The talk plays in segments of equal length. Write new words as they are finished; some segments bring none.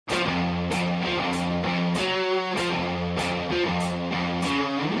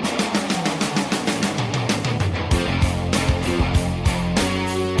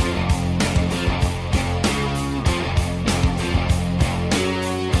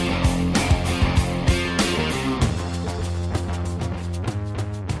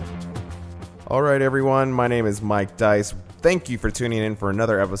All right, everyone. My name is Mike Dice. Thank you for tuning in for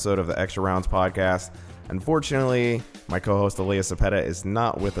another episode of the Extra Rounds podcast. Unfortunately, my co-host Elias Cepeda is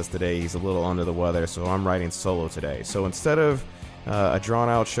not with us today. He's a little under the weather, so I'm writing solo today. So instead of a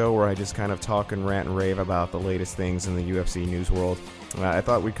drawn-out show where I just kind of talk and rant and rave about the latest things in the UFC news world, I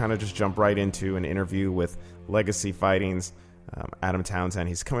thought we'd kind of just jump right into an interview with Legacy Fighting's Adam Townsend.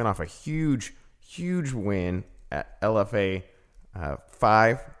 He's coming off a huge win at LFA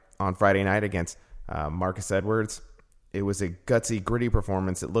 5 on Friday night against Marcus Edwards. It was a gutsy, gritty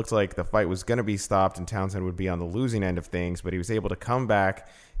performance. It looked like the fight was going to be stopped and Townsend would be on the losing end of things, but he was able to come back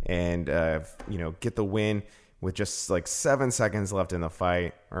and get the win with just like 7 seconds left in the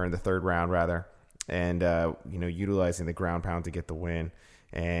fight, or in the third round rather, and utilizing the ground pound to get the win.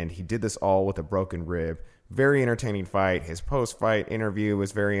 And he did this all with a broken rib. Very entertaining fight. His post-fight interview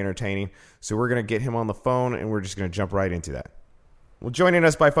was very entertaining. So we're going to get him on the phone, and we're just going to jump right into that. Well, joining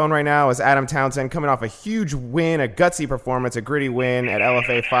us by phone right now is Adam Townsend, coming off a huge win, a gutsy performance, a gritty win at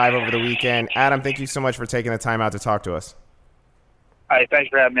LFA 5 over the weekend. Adam, thank you so much for taking the time out to talk to us. Hey, thanks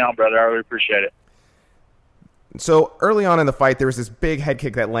for having me on, brother. I really appreciate it. So early on in the fight, there was this big head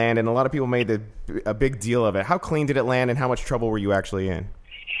kick that landed, and a lot of people made a big deal of it. How clean did it land, and how much trouble were you actually in?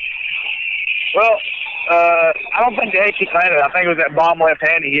 Well, I don't think the head kick landed. I think it was that bomb left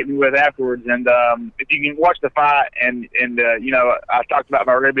hand he hit me with afterwards. And if you can watch the fight, and I talked about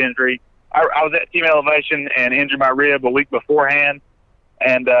my rib injury. I was at Team Elevation and injured my rib a week beforehand.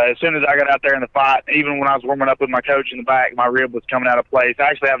 And as soon as I got out there in the fight, even when I was warming up with my coach in the back, my rib was coming out of place. I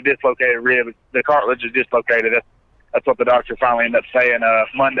actually have a dislocated rib. The cartilage is dislocated. That's what the doctor finally ended up saying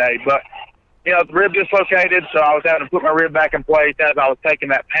Monday. But, the rib dislocated, so I was having to put my rib back in place as I was taking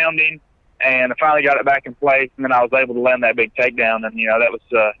that pounding. And I finally got it back in place, and then I was able to land that big takedown. And, that was,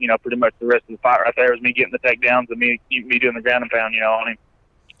 pretty much the rest of the fight right there was me getting the takedowns and me doing the ground and pound, on him.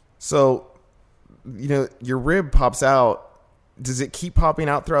 So, your rib pops out. Does it keep popping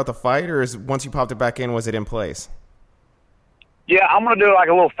out throughout the fight, or once you popped it back in, was it in place? Yeah, I'm going to do like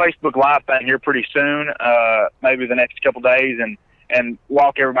a little Facebook Live thing here pretty soon, maybe the next couple days, and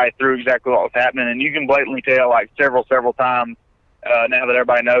walk everybody through exactly what was happening. And you can blatantly tell, like, several times, now that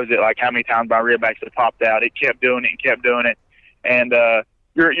everybody knows it, like how many times my rib actually popped out. It kept doing it and kept doing it. And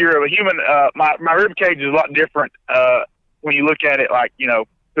you're a human. My rib cage is a lot different when you look at it, like,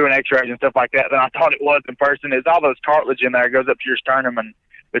 through an X-ray and stuff like that than I thought it was in person. It's all those cartilage in there. It goes up to your sternum, and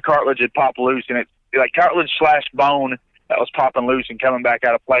the cartilage had popped loose, and it's like cartilage/bone that was popping loose and coming back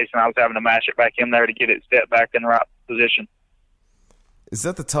out of place, and I was having to mash it back in there to get it set back in the right position. Is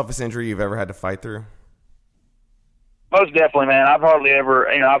that the toughest injury you've ever had to fight through? Most definitely, man. I've hardly ever,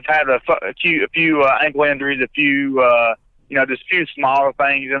 I've had a few ankle injuries, a few, just a few smaller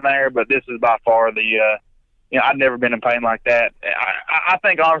things in there, but this is by far the, I've never been in pain like that. I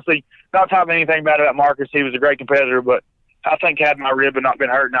think, honestly, not talking anything bad about Marcus, he was a great competitor, but I think had my rib not been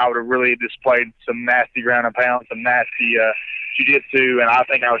hurt, I would have really displayed some nasty ground and pound, some nasty jiu-jitsu, and I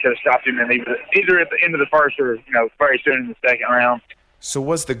think I would have stopped him either at the end of the first or, very soon in the second round. So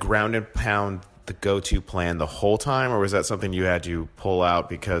was the ground and pound the go-to plan the whole time, or was that something you had to pull out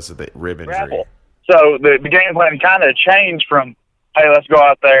because of the rib injury? Grapple. So the game plan kind of changed from, hey, let's go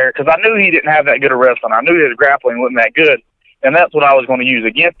out there, because I knew he didn't have that good of wrestling. I knew his grappling wasn't that good, and that's what I was going to use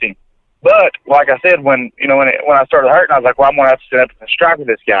against him. But like I said, when I started hurting, I was like, well, I'm going to have to sit up and strike with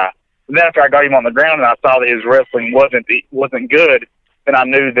this guy. And then after I got him on the ground and I saw that his wrestling wasn't good, then I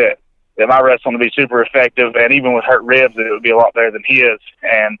knew that my wrestling would be super effective, and even with hurt ribs, that it would be a lot better than his.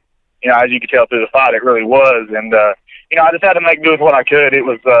 And as you could tell through the fight, it really was. And I just had to make do with what I could. It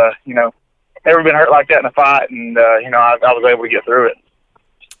was never been hurt like that in a fight, and I was able to get through it.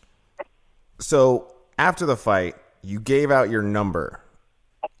 So after the fight, you gave out your number.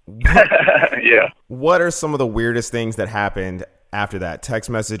 Yeah. What are some of the weirdest things that happened after that? Text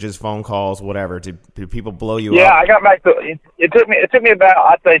messages, phone calls, whatever. Did people blow you up? Yeah, I got back to it. Took me about,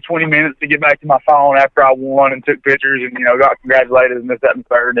 I'd say, 20 minutes to get back to my phone after I won and took pictures and got congratulated and this, that, and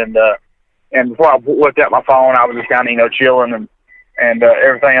third. And before I looked at my phone, I was just kind of chilling and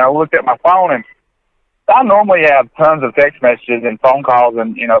everything. I looked at my phone, and I normally have tons of text messages and phone calls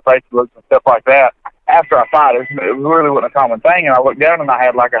and Facebook and stuff like that. After I fight, it really wasn't a common thing. And I looked down and I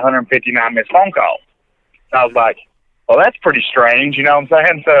had like 159 missed phone calls. And I was like, well, that's pretty strange, you know what I'm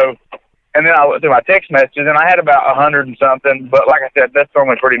saying? So, and then I looked through my text messages and I had about 100 and something. But like I said, that's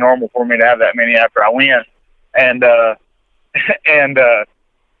normally pretty normal for me to have that many after I win. And it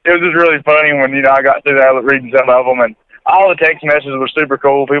was just really funny when, I got through there reading some of them, and all the text messages were super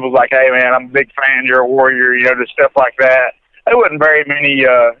cool. People was like, hey, man, I'm a big fan. You're a warrior, just stuff like that. There wasn't very many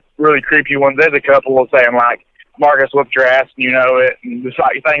really creepy ones. There's a couple saying, like, Marcus whooped your ass and you know it, and just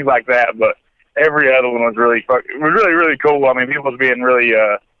like things like that. But every other one was really really cool. I mean, people was being really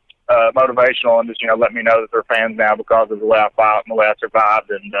motivational and just let me know that they're fans now because of the way I fought and the way I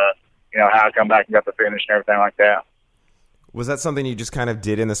survived, and how I come back and got the finish and everything like that. Was that something you just kind of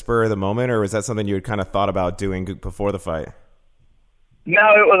did in the spur of the moment, or was that something you had kind of thought about doing before the fight?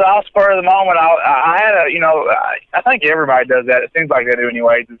 No, it was all spur of the moment. I had I think everybody does that. It seems like they do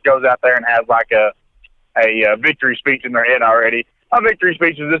anyway. Just goes out there and has like a victory speech in their head already. My victory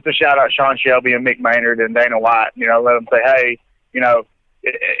speech is just to shout out Sean Shelby and Mick Maynard and Dana White. Let them say, hey, let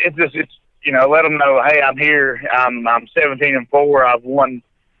them know, hey, I'm here. I'm 17-4. I've won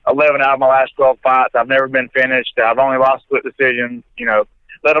 11 out of my last 12 fights. I've never been finished. I've only lost split decisions.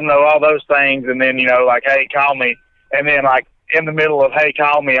 Let them know all those things, and then like, hey, call me. And then like in the middle of hey,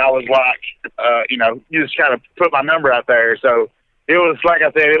 call me, I was like, you just kind of put my number out there. So it was like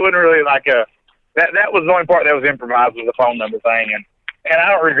I said, it wasn't really like that was the only part that was improvised, was the phone number thing, and I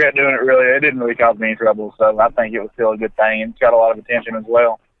don't regret doing it really. It didn't really cause me any trouble, so I think it was still a good thing, and it's got a lot of attention as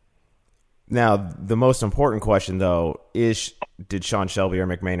well. Now, the most important question, though, is did Sean Shelby or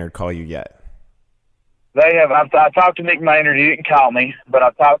Mick Maynard call you yet? They have. I talked to Mick Maynard. He didn't call me, but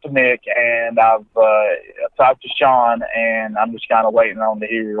I've talked to Mick, and I've talked to Sean, and I'm just kind of waiting on to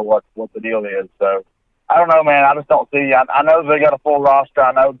hear what the deal is. So I don't know, man. I just don't see. I know they got a full roster.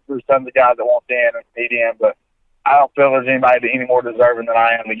 I know there's tons of guys that want in and need in, but I don't feel there's anybody any more deserving than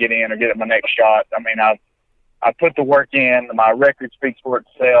I am to get in or get at my next shot. I mean, I put the work in. My record speaks for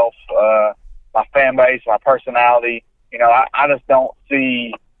itself. My fan base, my personality. I just don't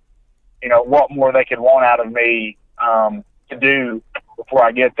see, what more they could want out of me to do before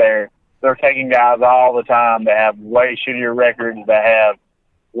I get there. They're taking guys all the time that have way shittier records, that have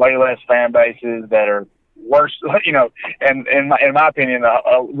way less fan bases, that are worse, and in my opinion,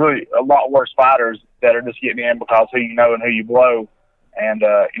 really a lot worse fighters that are just getting in because who you know and who you blow. And,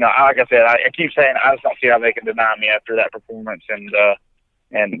 like I said, I keep saying I just don't see how they can deny me after that performance and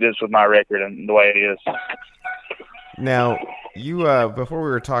this with my record and the way it is. Now, you before we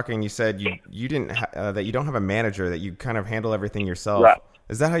were talking, you said you didn't that you don't have a manager, that you kind of handle everything yourself. Right.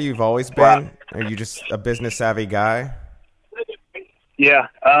 Is that how you've always been? Right. Are you just a business savvy guy? Yeah.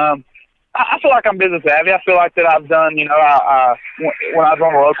 I feel like I'm business savvy. I feel like that I've done, when I was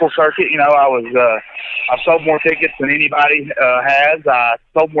on the local circuit, I sold more tickets than anybody has. I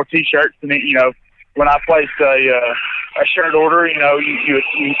sold more T-shirts than when I placed a shirt order. You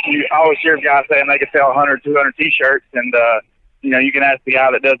always hear guys saying they could sell 100, 200 T-shirts, and you can ask the guy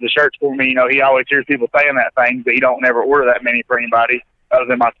that does the shirts for me. He always hears people saying that thing, but he don't never order that many for anybody other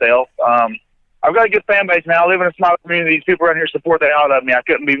than myself. I've got a good fan base, man. I live in a small community. These people around here support the hell out of me. I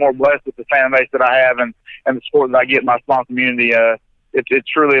couldn't be more blessed with the fan base that I have and the support that I get in my small community. It's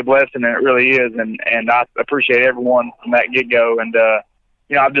truly a blessing, and it really is. And I appreciate everyone from that get-go. And,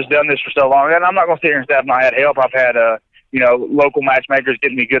 I've just done this for so long. And I'm not going to sit here and say I've not had help. I've had, local matchmakers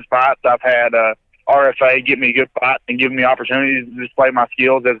getting me good fights. I've had RFA get me good fights and giving me opportunities to display my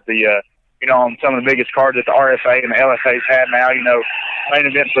skills as the on some of the biggest cards that the RFA and the LFA's had now, main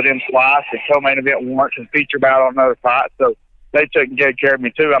event for them twice and co-main event once and feature battle on another fight. So they took good care of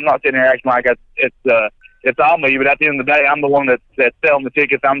me too. I'm not sitting here acting like it's all me, but at the end of the day, I'm the one that's selling the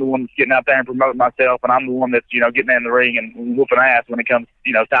tickets. I'm the one that's getting out there and promoting myself, and I'm the one that's, getting in the ring and whooping ass when it comes,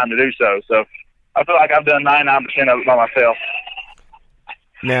 time to do so. So I feel like I've done 99% of it by myself.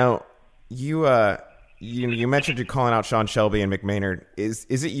 Now, you mentioned you calling out Sean Shelby and Mick Maynard. Is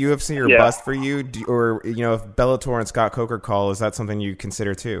it UFC or bust for you? Or if Bellator and Scott Coker call, is that something you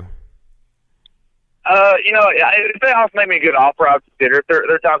consider too? If they also made me a good offer, I would consider it. If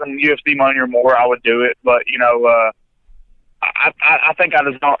they're talking UFC money or more, I would do it. But, I think I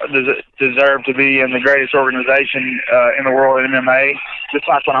deserve to be in the greatest organization in the world in MMA. Just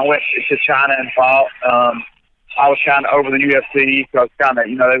like when I went to China and fought, I was kind of over the UFC because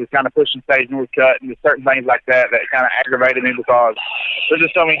they was kind of pushing Sage Northcutt and just certain things like that kind of aggravated me because there's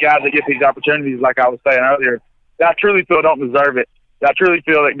just so many guys that get these opportunities, like I was saying earlier, that I truly feel don't deserve it. I truly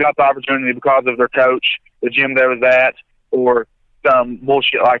feel they got the opportunity because of their coach, the gym they was at, or some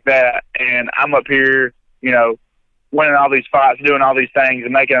bullshit like that. And I'm up here, winning all these fights, doing all these things,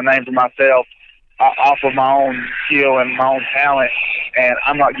 and making a name for myself off of my own skill and my own talent, and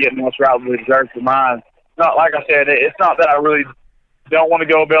I'm not getting what's rightfully deserved for mine. Not like I said, it's not that I really don't want to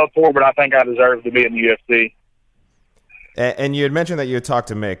go Bellator, but I think I deserve to be in the UFC. And you had mentioned that you had talked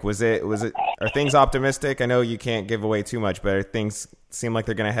to Mick. Are things optimistic? I know you can't give away too much, but things seem like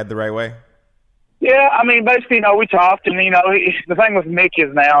they're going to head the right way? Yeah, I mean, basically, we talked, and, the thing with Mick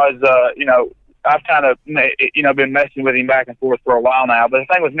is now is, I've kind of, been messing with him back and forth for a while now, but the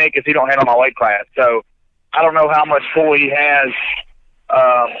thing with Mick is he don't handle my weight class, so I don't know how much pull he has,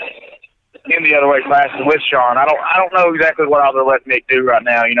 in the other weight classes with Sean. I don't know exactly what all they're letting Nick do right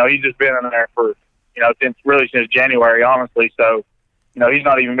now. He's just been in there for since January, honestly. So he's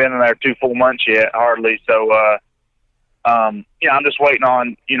not even been in there 2 full months yet, hardly. So I'm just waiting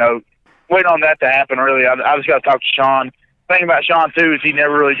on that to happen. Really, I just got to talk to Sean. The thing about Sean too is he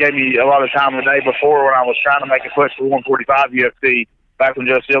never really gave me a lot of time the day before when I was trying to make a push for 145 UFC back when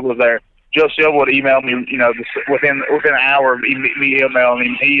Joe Silva was there. Joe Silva would email me, within an hour of me emailing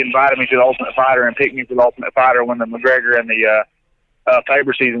him. He invited me to the Ultimate Fighter and picked me for the Ultimate Fighter when the McGregor and the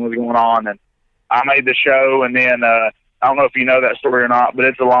Faber season was going on. And I made the show, and then I don't know if you know that story or not, but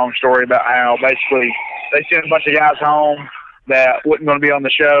it's a long story about how basically they sent a bunch of guys home that wasn't going to be on the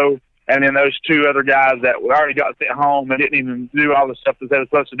show, and then those 2 other guys that already got sent home and didn't even do all the stuff that they were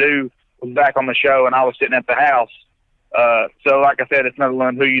supposed to do was back on the show, and I was sitting at the house. So like I said, it's another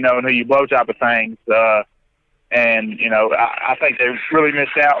one who you know and who you blow type of things. And I think they really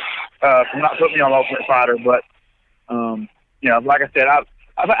missed out from not putting me on Ultimate Fighter. But like I said,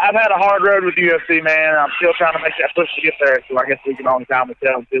 I've had a hard road with UFC, man. I'm still trying to make that push to get there. So I guess we can only time to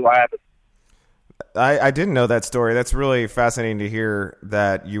tell and see what happens. I didn't know that story. That's really fascinating to hear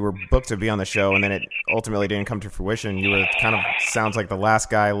that you were booked to be on the show and then it ultimately didn't come to fruition. You were kind of sounds like the last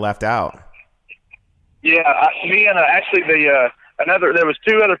guy left out. Yeah, me and actually there was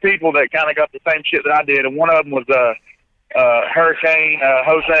 2 other people that kind of got the same shit that I did, and one of them was Hurricane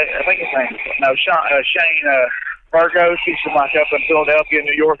Jose. I think his name. No, Shane Burgos. He's from like up in Philadelphia,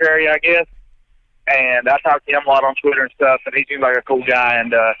 New York area, I guess. And I talked to him a lot on Twitter and stuff, and he seemed like a cool guy.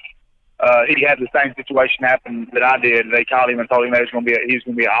 And he had the same situation happen that I did. They called him and told him that he was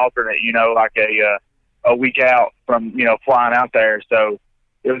going to be an alternate, like a week out from flying out there. So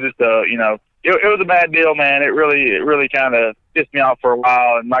it was just It was a bad deal, man. It really kind of pissed me off for a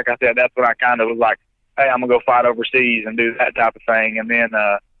while. And like I said, that's when I kind of was like, hey, I'm going to go fight overseas and do that type of thing. And then,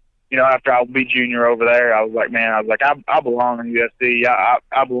 after I beat Junior over there, I was like, I belong in UFC.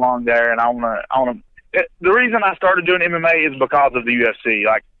 I belong there. And I want to, the reason I started doing MMA is because of the UFC.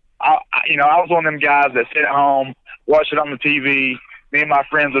 Like, I was one of them guys that sit at home, watch it on the TV. Me and my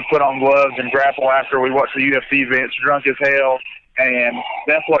friends would put on gloves and grapple after we watched the UFC events, drunk as hell. And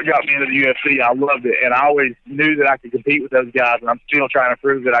that's what got me into the UFC. I loved it, and I always knew that I could compete with those guys, and I'm still trying to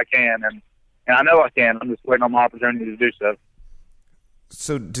prove that I can, and I know I can. I'm just waiting on my opportunity to do so.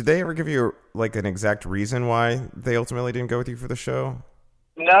 So did they ever give you like an exact reason why they ultimately didn't go with you for the show?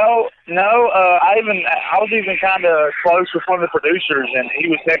 No. I was even kind of close with one of the producers, and he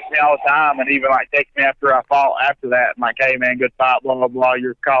was texting me all the time, and even like texting me after I fought after that, and like, hey man, good fight, blah blah blah,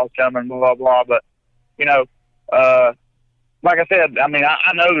 your call's coming, blah blah blah. But like I said, I mean,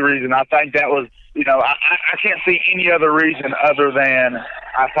 I know the reason. I think that was, I can't see any other reason other than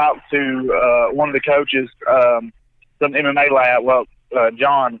I talked to one of the coaches, some MMA lab,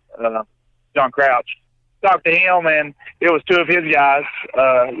 John Crouch. Talked to him, and it was 2 of his guys.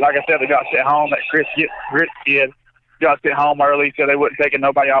 Like I said, they got sent home. That Chris kid got sent home early, so they wasn't taking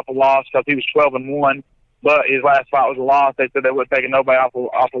nobody off a loss because he was 12-1. But his last fight was a loss. They said they wasn't taking nobody off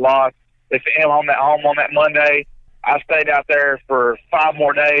a loss. They sent him home on that Monday. I stayed out there for 5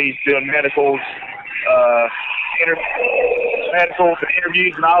 more days doing medicals and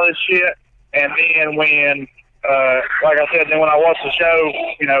interviews and all this shit. And then when, like I said, when I watched the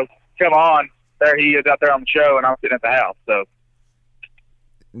show, come on, there he is out there on the show, and I'm sitting at the house. So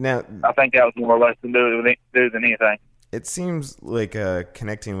now, I think that was more or less to do than anything. It seems like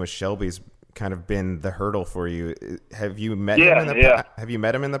connecting with Shelby's kind of been the hurdle for you. Have you met him in the Have you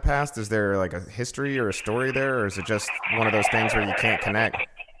met him in the past? Is there like a history or a story there, or is it just one of those things where you can't connect?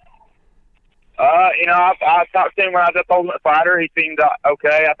 I talked to him when I was at the Ultimate Fighter. He seemed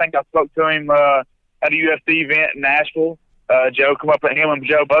okay. I think I spoke to him at a UFC event in Nashville. Joe come up at him and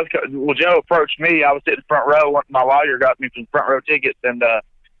Joe both. Joe approached me. I was sitting front row. My lawyer got me some front row tickets, and I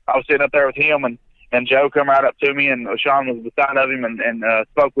was sitting up there with him, and Joe come right up to me, and Sean was beside of him and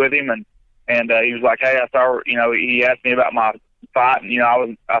spoke with him, and he was like, hey, I saw, he asked me about my fight,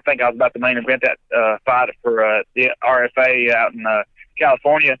 and I think I was about to main event that fight for the RFA out in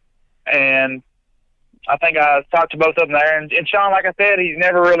California, and I think I talked to both of them there, and Sean, like I said, he's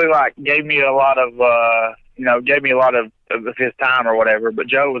never really gave me a lot of his time or whatever, but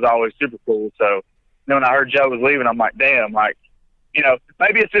Joe was always super cool. So when I heard Joe was leaving, I'm like, damn,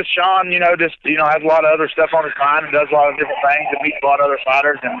 maybe it's just Sean, has a lot of other stuff on his mind and does a lot of different things and meets a lot of other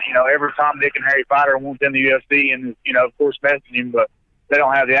fighters. And, every Tom, Dick, and Harry fighter wants in the UFC and, of course, messaging him, but they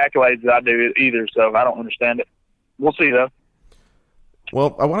don't have the accolades that I do either. So I don't understand it. We'll see, though.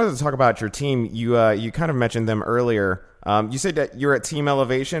 Well, I wanted to talk about your team. You kind of mentioned them earlier. You said that you're at Team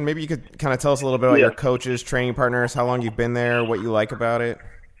Elevation. Maybe you could kind of tell us a little bit about your coaches, training partners, how long you've been there, what you like about it.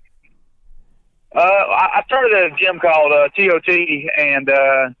 I started at a gym called TOT, and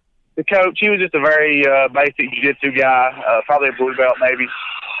the coach, he was just a very basic jiu-jitsu guy, probably a blue belt maybe,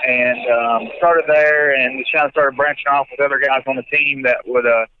 and started there and just kind of started branching off with other guys on the team that would,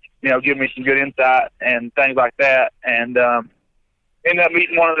 give me some good insight and things like that. And ended up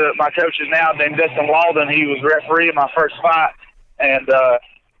meeting one of my coaches now named Dustin Walden. He was referee in my first fight, and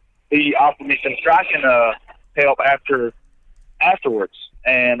he offered me some striking help afterwards.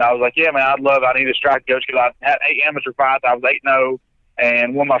 And I was like, yeah, man, I need a strike coach, because I had 8 amateur fights. I was 8-0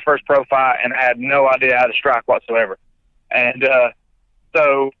 and won my first pro fight, and I had no idea how to strike whatsoever. And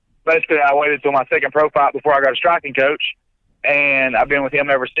so basically I waited till my second pro fight before I got a striking coach, and I've been with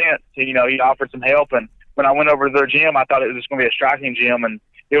him ever since. He offered some help, and when I went over to their gym, I thought it was just going to be a striking gym, and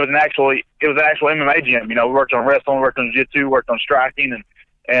it was an actual MMA gym. We worked on wrestling, worked on jiu-jitsu, worked on striking,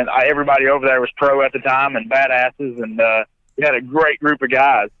 and everybody over there was pro at the time and badasses, and we had a great group of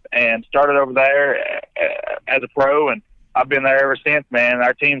guys, and started over there as a pro, and I've been there ever since, man.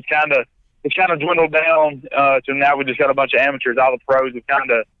 Our team's kind of dwindled down to now we just got a bunch of amateurs. All the pros have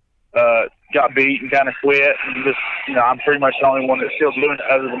kind of got beat and kind of quit, and just I'm pretty much the only one that's still doing it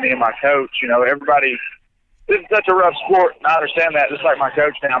other than me and my coach. Everybody. This is such a rough sport, and I understand that. Just like my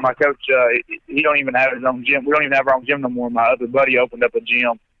coach now. My coach, he don't even have his own gym. We don't even have our own gym no more. My other buddy opened up a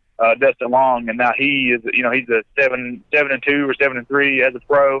gym, Dustin Long, and now he is, he's a 7-2 or 7-3 as a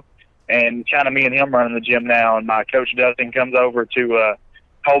pro, and kind of me and him running the gym now. And my coach Dustin comes over to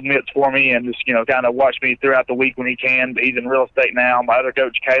hold mitts for me and just kind of watch me throughout the week when he can. He's in real estate now. My other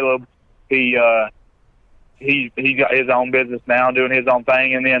coach Caleb, he got his own business now, doing his own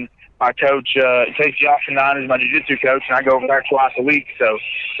thing, and then my coach, Casey Oxendine, is my jiu-jitsu coach, and I go over there twice a week. So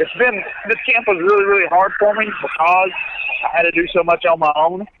this camp was really, really hard for me because I had to do so much on my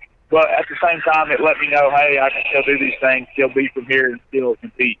own. But at the same time, it let me know, hey, I can still do these things, still be from here, and still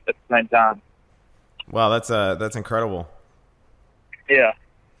compete at the same time. Wow, that's incredible. Yeah.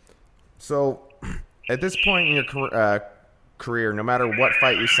 So at this point in your career, no matter what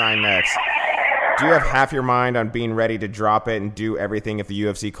fight you sign next, do you have half your mind on being ready to drop it and do everything if the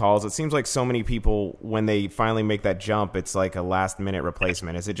UFC calls? It seems like so many people, when they finally make that jump, it's like a last-minute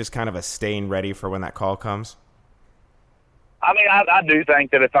replacement. Is it just kind of a staying ready for when that call comes? I mean, I do think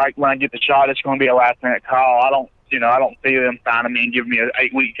that when I get the shot, it's going to be a last-minute call. I don't see them signing me and giving me an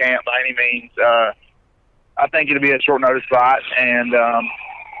 8-week camp by any means. I think it'll be a short-notice fight, and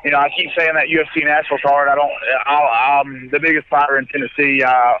I keep saying that UFC Nashville card. I'm the biggest fighter in Tennessee.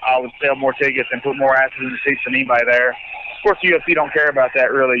 I would sell more tickets and put more asses in the seats than anybody there. Of course, UFC don't care about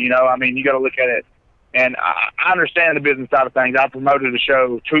that, really. You got to look at it. And I understand the business side of things. I promoted a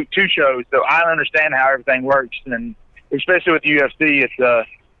show, two shows, so I understand how everything works. And especially with the UFC, it's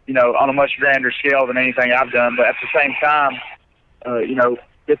on a much grander scale than anything I've done. But at the same time,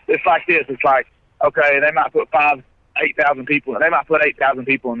 it's like this. It's like, okay, they might put 8,000 people. They might put 8,000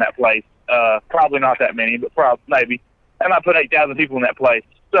 people in that place. Probably not that many, but maybe. They might put 8,000 people in that place.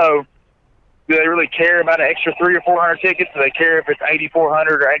 So do they really care about an extra 300 or 400 tickets? Do they care if it's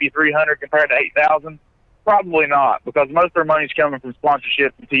 8,400 or 8,300 compared to 8,000? Probably not, because most of their money's coming from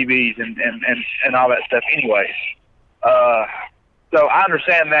sponsorships and TVs and all that stuff anyways. So I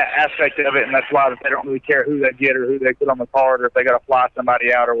understand that aspect of it, and that's why they don't really care who they get or who they put on the card or if they got to fly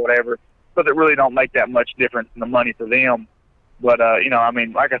somebody out or whatever. But it really don't make that much difference in the money for them. But,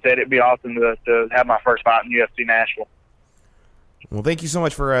 like I said, it'd be awesome to have my first fight in UFC Nashville. Well, thank you so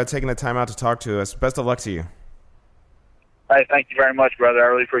much for taking the time out to talk to us. Best of luck to you. Hey, thank you very much, brother. I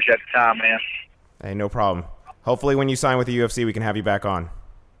really appreciate the time, man. Hey, no problem. Hopefully when you sign with the UFC, we can have you back on.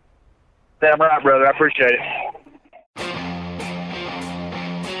 Damn right, brother. I appreciate it.